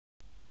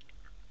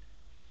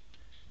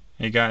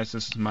Hey guys,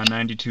 this is my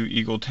 92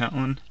 Eagle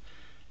Talon.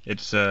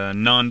 It's a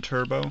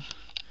non-turbo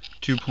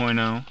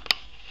 2.0.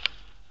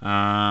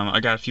 I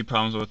got a few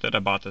problems with it. I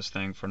bought this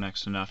thing for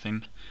next to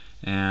nothing,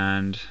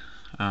 and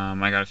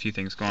I got a few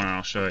things going on.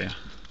 I'll show you.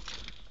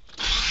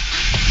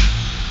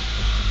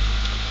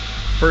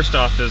 First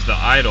off is the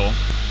idle.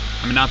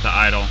 I mean, not the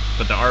idle,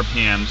 but the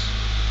RPMs.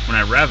 When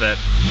I rev it,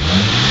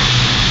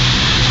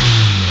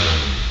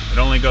 it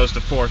only goes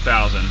to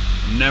 4,000.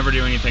 Never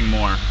do anything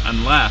more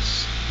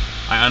unless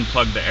I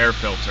unplug the air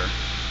filter.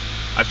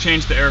 I've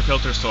changed the air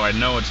filter so I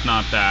know it's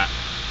not that.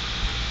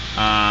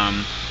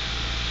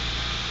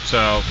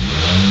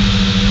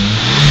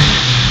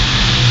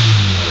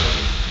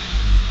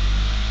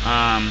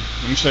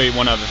 Let me show you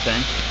one other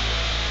thing.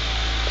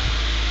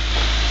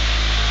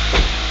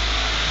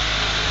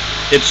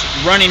 It's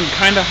running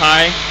kind of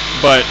high,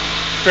 but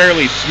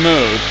fairly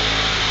smooth.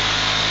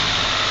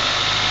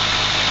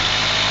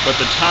 But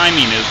the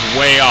timing is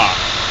way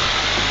off.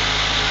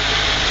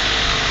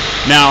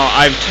 Now,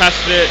 I've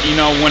tested it, you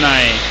know, when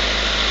I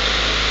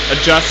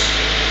adjust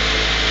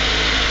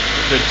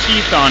the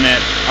teeth on it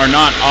are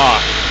not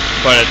off,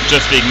 but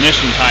just the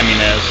ignition timing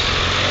is.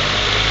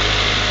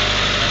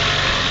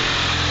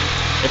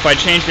 If I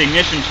change the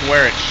ignition to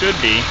where it should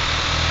be,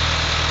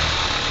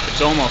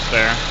 it's almost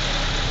there,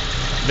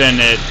 then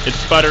it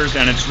sputters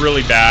and it's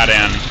really bad,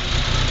 and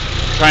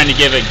trying to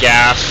give it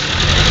gas,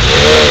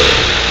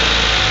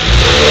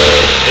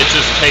 it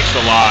just takes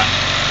a lot.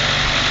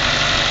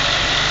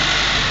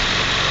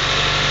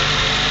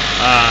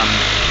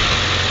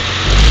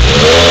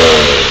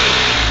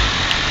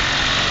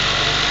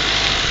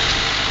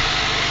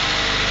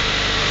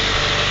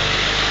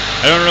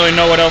 I don't really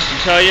know what else to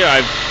tell you.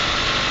 I've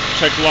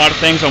checked a lot of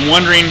things. I'm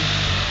wondering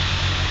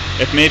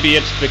if maybe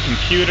it's the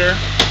computer.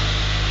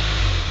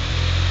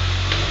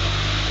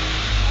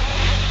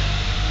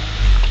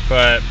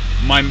 But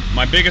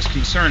my biggest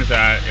concern is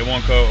that it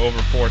won't go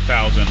over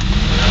 4,000.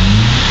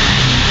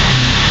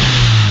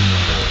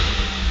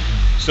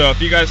 So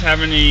if you guys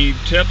have any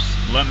tips,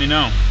 let me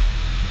know.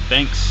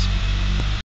 Thanks.